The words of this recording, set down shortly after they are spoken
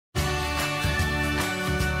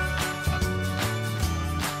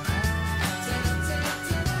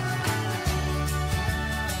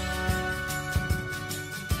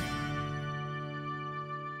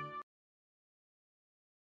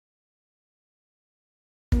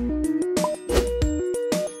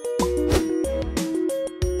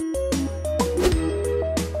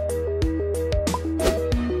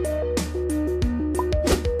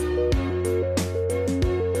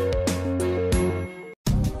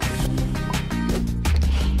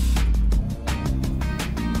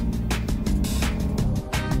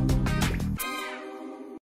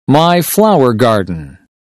My flower garden.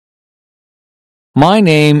 My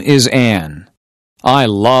name is Anne. I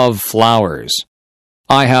love flowers.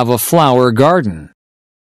 I have a flower garden.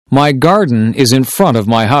 My garden is in front of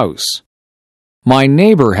my house. My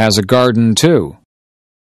neighbor has a garden too.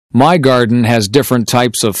 My garden has different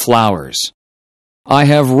types of flowers. I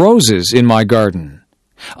have roses in my garden.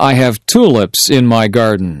 I have tulips in my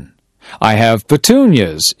garden. I have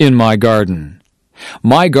petunias in my garden.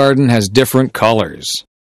 My garden has different colors.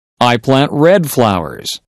 I plant red flowers.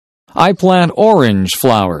 I plant orange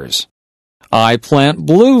flowers. I plant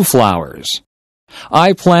blue flowers.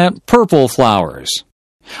 I plant purple flowers.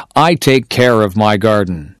 I take care of my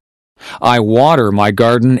garden. I water my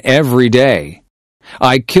garden every day.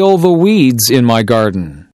 I kill the weeds in my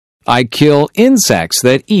garden. I kill insects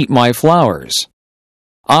that eat my flowers.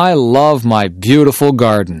 I love my beautiful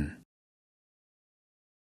garden.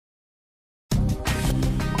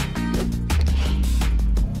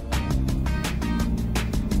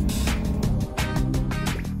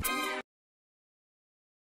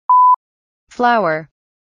 Flower.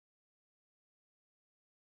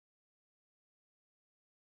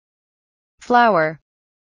 Flower.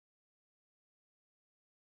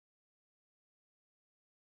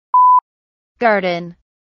 Garden.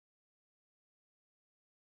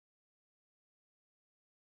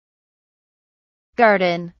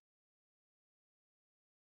 Garden.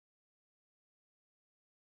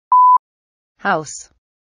 House.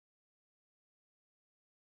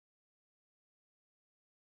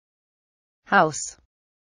 House.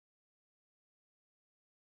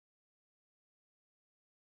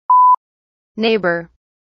 Neighbor.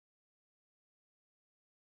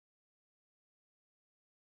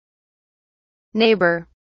 Neighbor.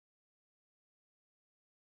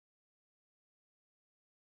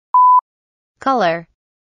 Color.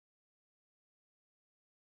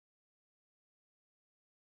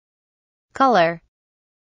 Color.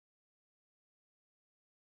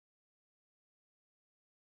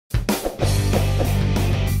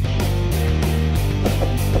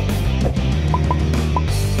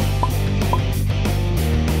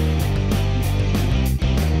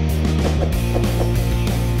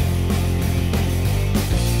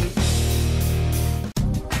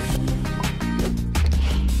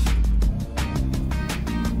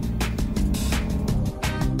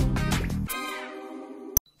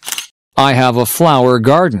 I have a flower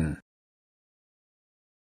garden.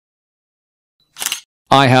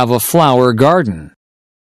 I have a flower garden.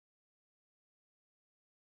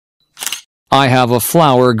 I have a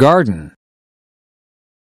flower garden.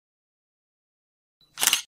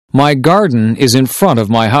 My garden is in front of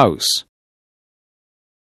my house.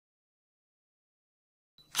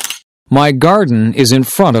 My garden is in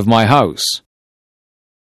front of my house.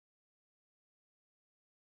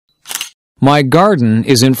 My garden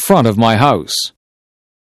is in front of my house.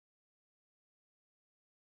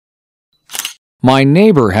 My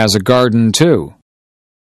neighbor has a garden too.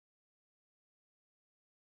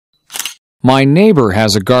 My neighbor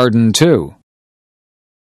has a garden too.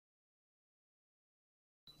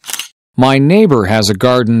 My neighbor has a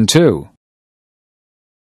garden too.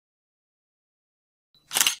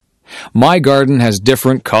 My garden has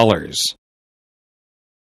different colors.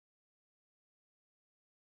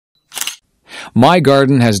 My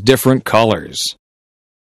garden has different colors.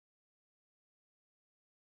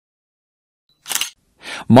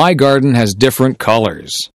 My garden has different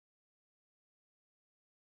colors.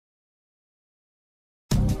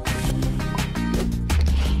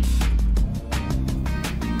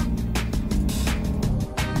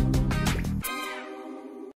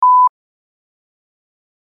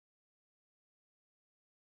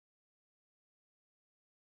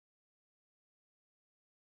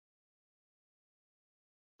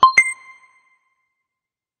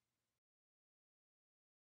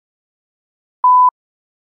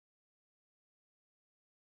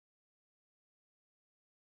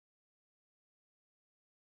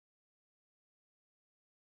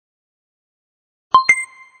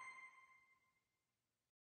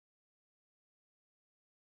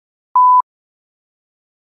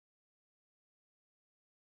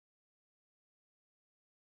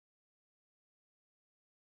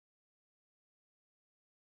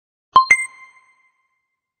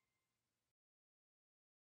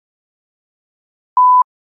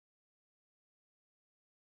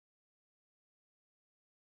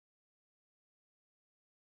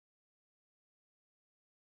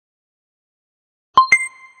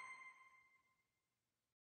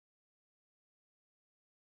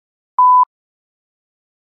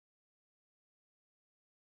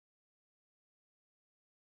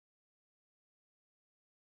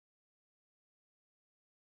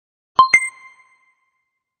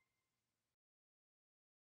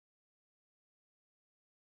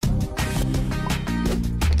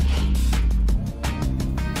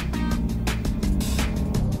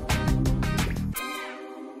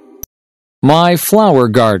 My flower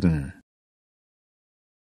garden.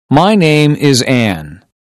 My name is Anne.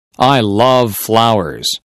 I love flowers.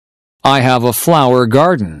 I have a flower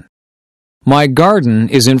garden. My garden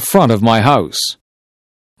is in front of my house.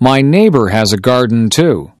 My neighbor has a garden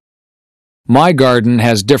too. My garden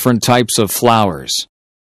has different types of flowers.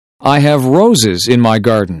 I have roses in my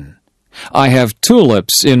garden. I have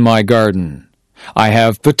tulips in my garden. I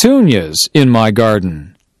have petunias in my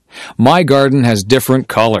garden. My garden has different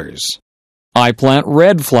colors. I plant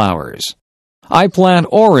red flowers. I plant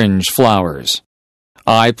orange flowers.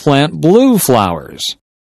 I plant blue flowers.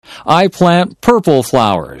 I plant purple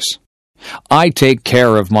flowers. I take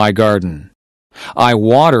care of my garden. I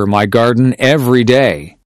water my garden every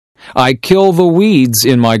day. I kill the weeds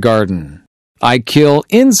in my garden. I kill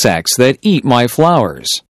insects that eat my flowers.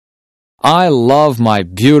 I love my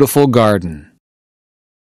beautiful garden.